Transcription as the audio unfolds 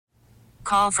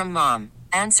Call from mom.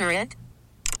 Answer it.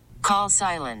 Call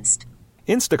silenced.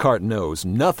 Instacart knows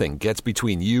nothing gets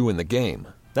between you and the game.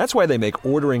 That's why they make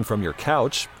ordering from your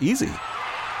couch easy.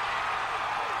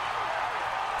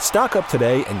 Stock up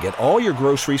today and get all your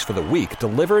groceries for the week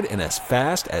delivered in as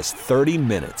fast as 30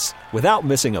 minutes without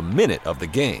missing a minute of the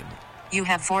game. You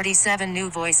have 47 new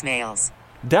voicemails.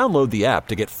 Download the app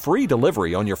to get free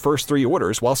delivery on your first 3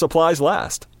 orders while supplies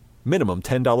last. Minimum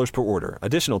 $10 per order.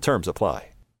 Additional terms apply.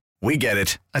 We get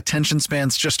it. Attention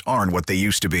spans just aren't what they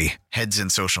used to be. Heads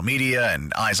in social media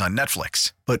and eyes on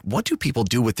Netflix. But what do people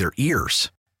do with their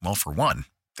ears? Well, for one,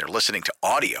 they're listening to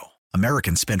audio.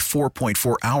 Americans spend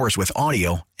 4.4 hours with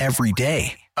audio every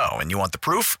day. Oh, and you want the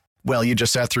proof? Well, you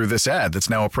just sat through this ad that's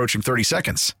now approaching 30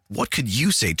 seconds. What could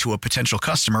you say to a potential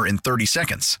customer in 30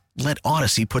 seconds? Let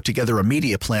Odyssey put together a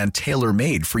media plan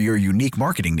tailor-made for your unique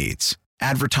marketing needs.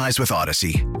 Advertise with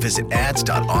Odyssey. Visit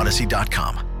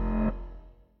ads.odyssey.com.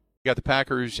 We got the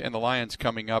Packers and the Lions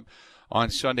coming up on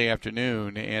Sunday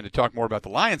afternoon. And to talk more about the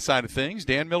Lions side of things,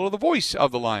 Dan Miller, the voice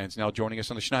of the Lions, now joining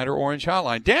us on the Schneider Orange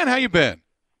Hotline. Dan, how you been?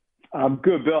 I'm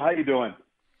good, Bill. How you doing?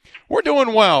 We're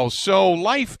doing well. So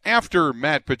life after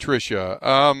Matt Patricia.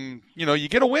 You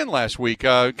get a win last week.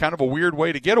 Kind of a weird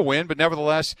way to get a win, but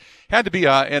nevertheless had to be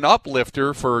an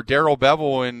uplifter for Darrell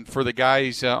Bevell and for the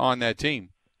guys on that team.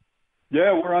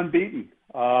 Yeah, we're unbeaten.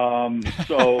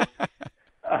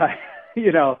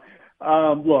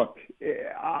 Look,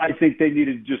 I think they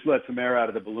needed to just let some air out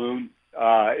of the balloon.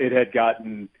 It had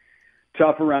gotten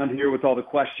tough around here with all the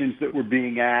questions that were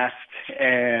being asked,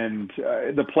 and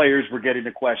the players were getting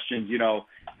the questions,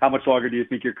 how much longer do you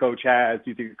think your coach has?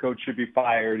 Do you think your coach should be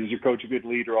fired? Is your coach a good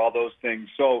leader? All those things.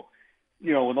 So,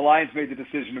 when the Lions made the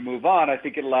decision to move on, I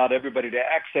think it allowed everybody to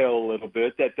exhale a little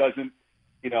bit. That doesn't,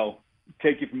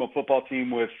 take you from a football team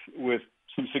with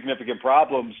some significant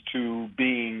problems to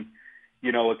being,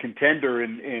 a contender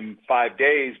in 5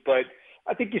 days. But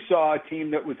I think you saw a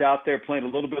team that was out there playing a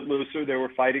little bit looser. They were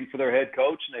fighting for their head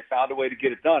coach, and they found a way to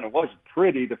get it done. It wasn't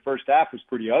pretty. The first half was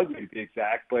pretty ugly, to be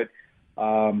exact. But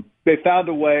they found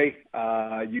a way.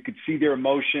 You could see their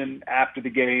emotion after the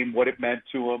game, what it meant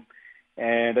to them.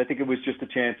 And I think it was just a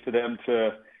chance for them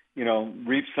to,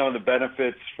 reap some of the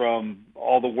benefits from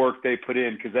all the work they put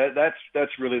in, because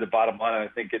that's really the bottom line. I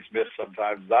think it's missed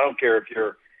sometimes. I don't care if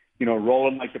you're,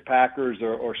 rolling like the Packers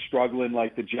or struggling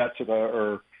like the Jets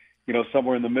or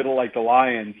somewhere in the middle like the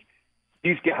Lions.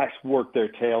 These guys work their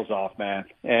tails off, man.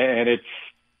 And it's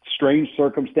strange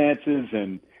circumstances,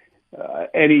 and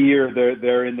any year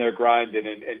they're in there grinding,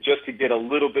 and just to get a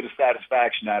little bit of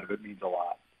satisfaction out of it means a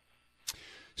lot.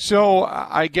 So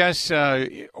I guess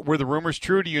were the rumors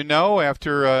true? Do you know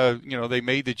after they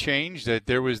made the change that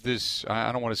there was this,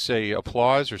 I don't want to say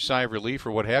applause or sigh of relief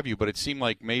or what have you, but it seemed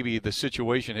like maybe the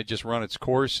situation had just run its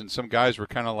course and some guys were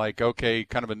kind of like, okay,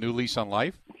 kind of a new lease on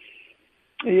life?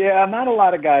 Yeah, not a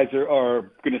lot of guys are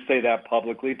going to say that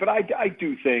publicly, but I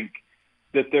do think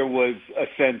that there was a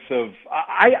sense of,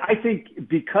 I think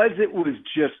because it was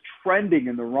just trending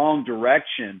in the wrong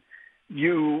direction,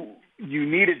 you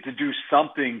needed to do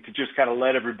something to just kind of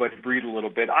let everybody breathe a little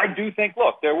bit. I do think,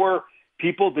 look, there were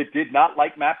people that did not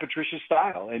like Matt Patricia's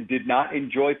style and did not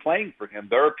enjoy playing for him.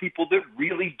 There are people that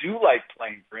really do like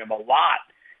playing for him a lot,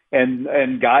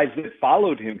 and guys that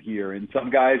followed him here, and some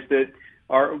guys that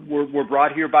were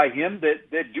brought here by him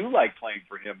that do like playing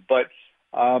for him. But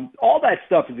all that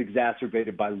stuff is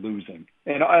exacerbated by losing,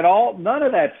 and none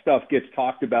of that stuff gets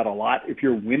talked about a lot if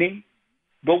you're winning.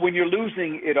 But when you're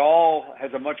losing, it all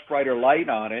has a much brighter light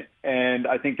on it, and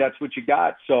I think that's what you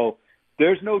got. So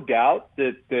there's no doubt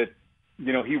that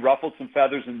he ruffled some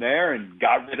feathers in there and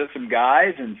got rid of some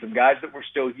guys, and some guys that were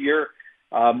still here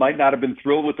might not have been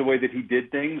thrilled with the way that he did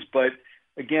things. But,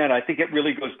 again, I think it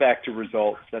really goes back to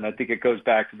results, and I think it goes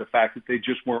back to the fact that they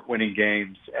just weren't winning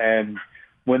games. And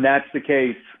when that's the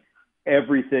case,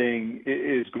 everything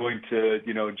is going to,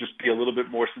 just be a little bit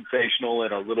more sensational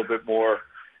and a little bit more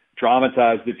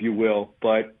dramatized, if you will.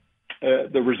 But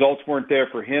the results weren't there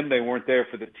for him. They weren't there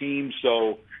for the team.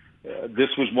 So this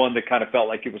was one that kind of felt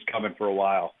like it was coming for a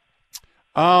while.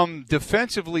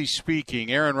 Defensively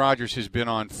speaking, Aaron Rodgers has been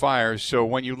on fire. So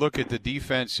when you look at the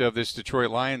defense of this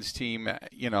Detroit Lions team, Matt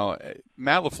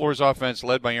LaFleur's offense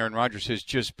led by Aaron Rodgers has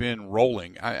just been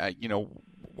rolling. I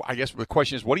guess the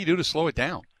question is, what do you do to slow it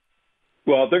down?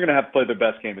 Well, they're going to have to play their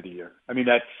best game of the year. I mean,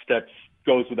 that's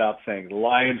goes without saying. The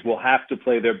Lions will have to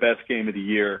play their best game of the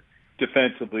year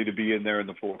defensively to be in there in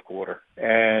the fourth quarter.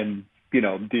 And,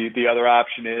 the other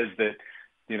option is that,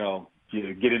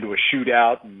 you get into a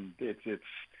shootout and it's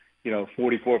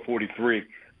 44-43.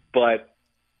 But,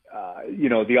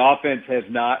 the offense has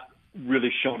not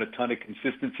really shown a ton of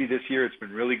consistency this year. It's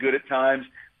been really good at times,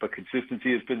 but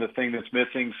consistency has been the thing that's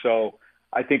missing. So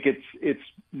I think it's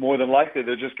more than likely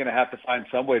they're just going to have to find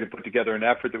some way to put together an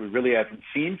effort that we really haven't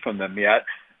seen from them yet.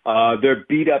 They're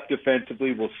beat up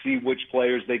defensively. We'll see which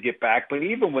players they get back. But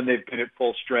even when they've been at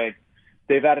full strength,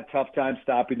 they've had a tough time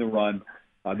stopping the run.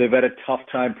 They've had a tough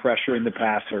time pressuring the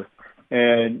passer.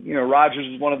 And, Rodgers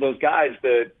is one of those guys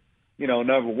that,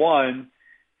 number one,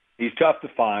 he's tough to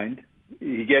find.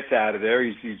 He gets out of there.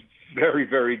 He's very,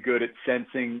 very good at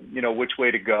sensing, which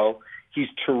way to go. He's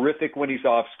terrific when he's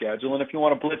off schedule. And if you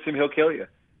want to blitz him, he'll kill you.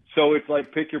 So it's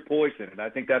like pick your poison. And I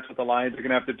think that's what the Lions are going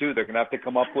to have to do. They're going to have to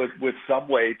come up with some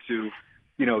way to,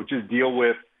 just deal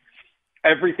with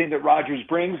everything that Rodgers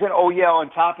brings. And, on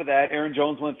top of that, Aaron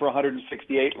Jones went for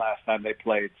 168 last time they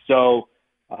played. So,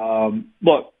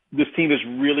 look, this team has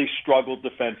really struggled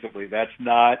defensively. That's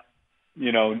not,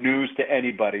 news to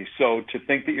anybody. So to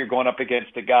think that you're going up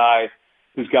against a guy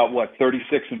who's got,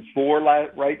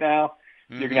 36-4 right now,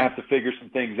 you're going to have to figure some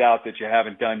things out that you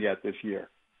haven't done yet this year.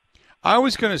 I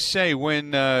was going to say,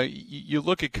 when you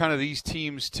look at kind of these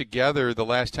teams together, the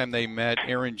last time they met,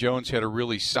 Aaron Jones had a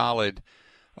really solid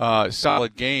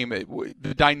game.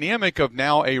 The dynamic of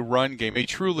now a run game, a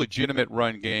true legitimate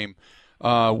run game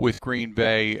with Green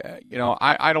Bay,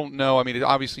 I don't know. I mean, it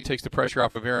obviously takes the pressure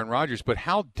off of Aaron Rodgers, but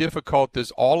how difficult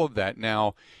does all of that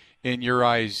now, in your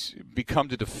eyes, become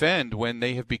to defend when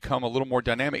they have become a little more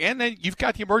dynamic? And then you've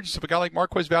got the emergence of a guy like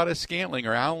Marquez Valdes-Scantling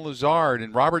or Alan Lazard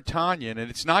and Robert Tonyan, and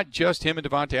it's not just him and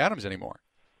Devontae Adams anymore.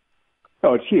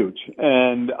 Oh, it's huge.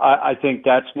 And I think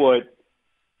that's what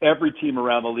every team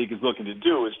around the league is looking to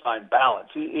do, is find balance.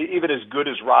 Even as good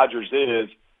as Rodgers is,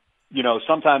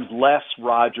 sometimes less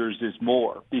Rodgers is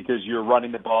more, because you're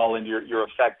running the ball and you're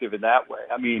effective in that way.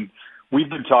 I mean, we've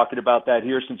been talking about that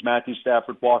here since Matthew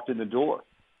Stafford walked in the door,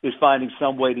 is finding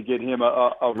some way to get him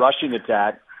a rushing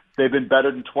attack. They've been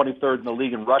better than 23rd in the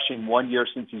league in rushing 1 year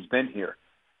since he's been here.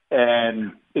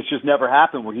 And it's just never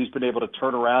happened where he's been able to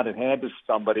turn around and hand to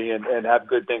somebody and have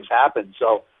good things happen.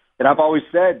 So, and I've always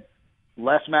said,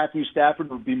 less Matthew Stafford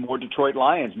would be more Detroit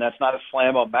Lions. And that's not a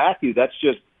slam on Matthew. That's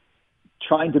just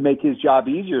trying to make his job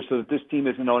easier so that this team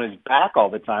isn't on his back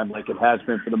all the time like it has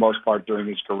been for the most part during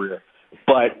his career.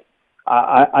 But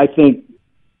I think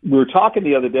we were talking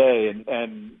the other day,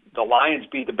 and the Lions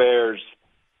beat the Bears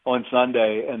on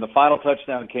Sunday, and the final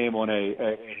touchdown came on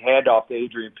a handoff to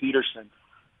Adrian Peterson.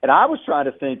 And I was trying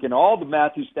to think, in all the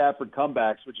Matthew Stafford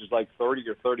comebacks, which is like 30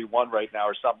 or 31 right now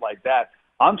or something like that,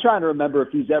 I'm trying to remember if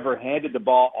he's ever handed the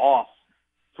ball off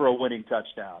for a winning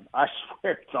touchdown. I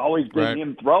swear it's always been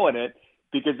him throwing it,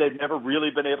 because they've never really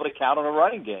been able to count on a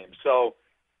running game. So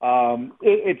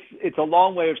it's a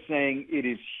long way of saying it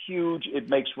is huge. It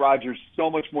makes Rodgers so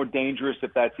much more dangerous,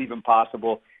 if that's even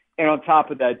possible. And on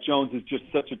top of that, Jones is just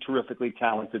such a terrifically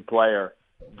talented player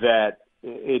that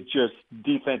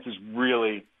defenses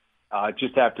really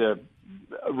just have to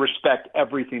respect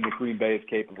everything that Green Bay is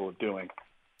capable of doing.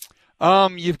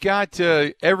 You've got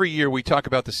every year we talk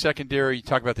about the secondary, you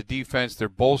talk about the defense. They're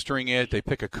bolstering it. They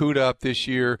pick Okudah up this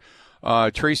year.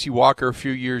 Tracy Walker a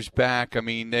few years back. I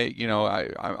mean,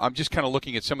 I'm just kind of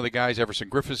looking at some of the guys. Everson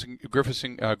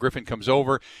Griffin comes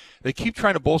over. They keep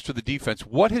trying to bolster the defense.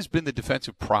 What has been the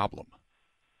defensive problem?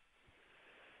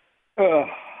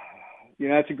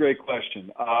 That's a great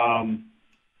question.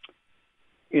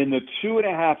 In the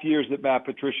 2.5 years that Matt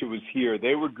Patricia was here,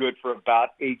 they were good for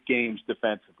about 8 games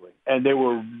defensively, and they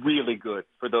were really good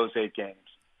for those 8 games.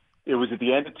 It was at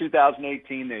the end of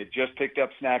 2018. They had just picked up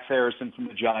Snacks Harrison from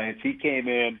the Giants. He came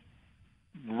in,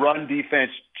 run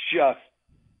defense just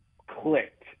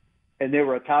clicked, and they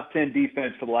were a top 10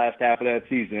 defense for the last half of that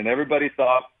season. And everybody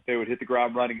thought they would hit the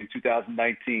ground running in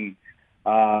 2019.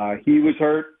 He was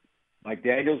hurt. Mike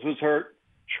Daniels was hurt.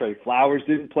 Trey Flowers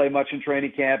didn't play much in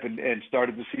training camp and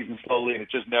started the season slowly, and it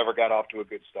just never got off to a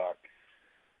good start.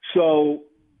 So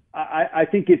I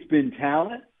think it's been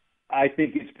talent. I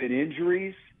think it's been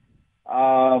injuries.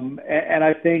 And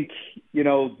I think,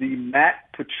 the Matt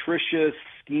Patricia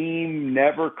scheme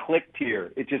never clicked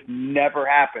here. It just never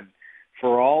happened.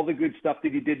 For all the good stuff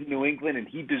that he did in New England, and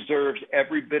he deserves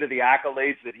every bit of the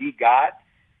accolades that he got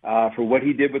for what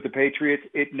he did with the Patriots,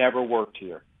 it never worked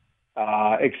here,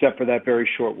 except for that very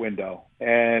short window.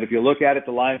 And if you look at it,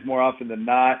 the Lions more often than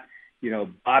not,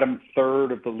 bottom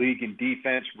third of the league in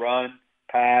defense, run,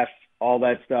 pass, all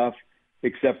that stuff,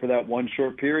 except for that one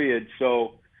short period.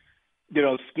 So,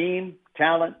 scheme,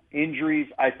 talent, injuries,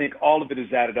 I think all of it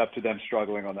has added up to them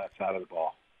struggling on that side of the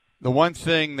ball. The one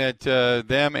thing that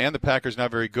them and the Packers not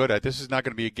very good at, this is not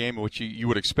going to be a game in which you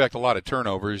would expect a lot of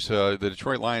turnovers. The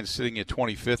Detroit Lions sitting at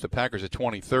 25th, the Packers at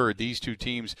 23rd. These two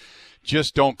teams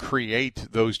just don't create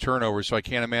those turnovers, so I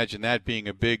can't imagine that being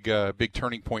a big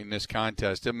turning point in this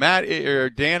contest. Matt, or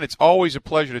Dan, it's always a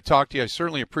pleasure to talk to you. I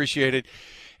certainly appreciate it.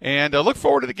 And look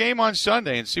forward to the game on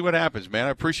Sunday and see what happens, man. I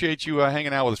appreciate you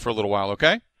hanging out with us for a little while,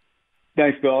 okay?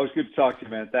 Thanks, Bill. Always good to talk to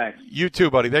you, man. Thanks. You too,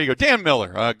 buddy. There you go. Dan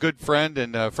Miller, a good friend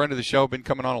and friend of the show, been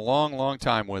coming on a long, long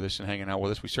time with us and hanging out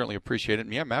with us. We certainly appreciate it.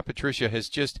 And, yeah, Matt Patricia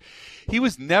he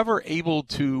was never able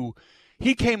to –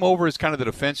 he came over as kind of the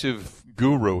defensive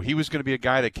guru. He was going to be a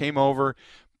guy that came over,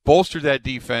 bolstered that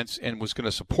defense, and was going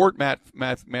to support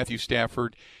Matthew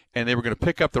Stafford, and they were going to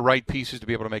pick up the right pieces to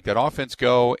be able to make that offense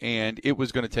go, and it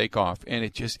was going to take off. And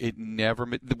it never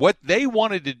 – what they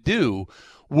wanted to do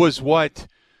was what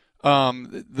 –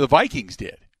 the Vikings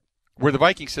did, where the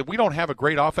Vikings said, we don't have a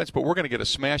great offense, but we're going to get a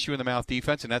smash-you-in-the-mouth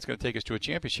defense, and that's going to take us to a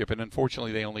championship. And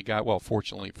unfortunately, they only got, well,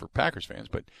 fortunately for Packers fans,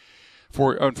 but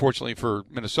unfortunately for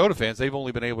Minnesota fans, they've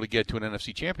only been able to get to an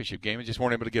NFC championship game and just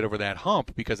weren't able to get over that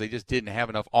hump because they just didn't have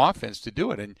enough offense to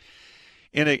do it. And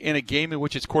in a game in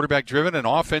which it's quarterback-driven and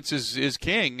offense is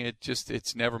king,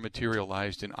 it's never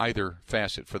materialized in either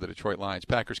facet for the Detroit Lions.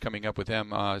 Packers coming up with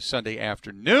them Sunday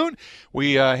afternoon.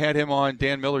 We had him on.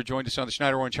 Dan Miller joined us on the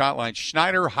Schneider Orange Hotline.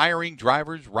 Schneider hiring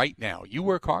drivers right now. You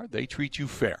work hard, they treat you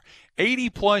fair.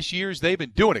 80-plus years they've been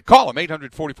doing it. Call them,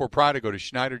 844-PRIDE, or go to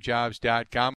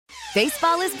SchneiderJobs.com.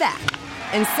 Baseball is back,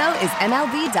 and so is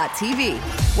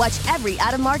MLB.tv. Watch every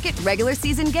out-of-market, regular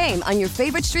season game on your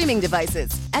favorite streaming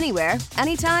devices. Anywhere,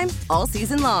 anytime, all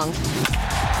season long.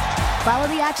 Follow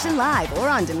the action live or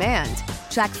on demand.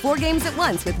 Track 4 games at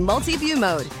once with multi-view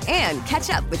mode and catch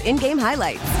up with in-game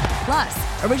highlights.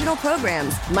 Plus, original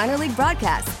programs, minor league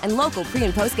broadcasts, and local pre-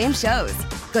 and post-game shows.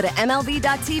 Go to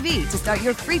MLB.tv to start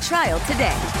your free trial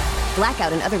today.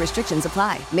 Blackout and other restrictions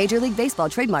apply. Major League Baseball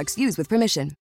trademarks used with permission.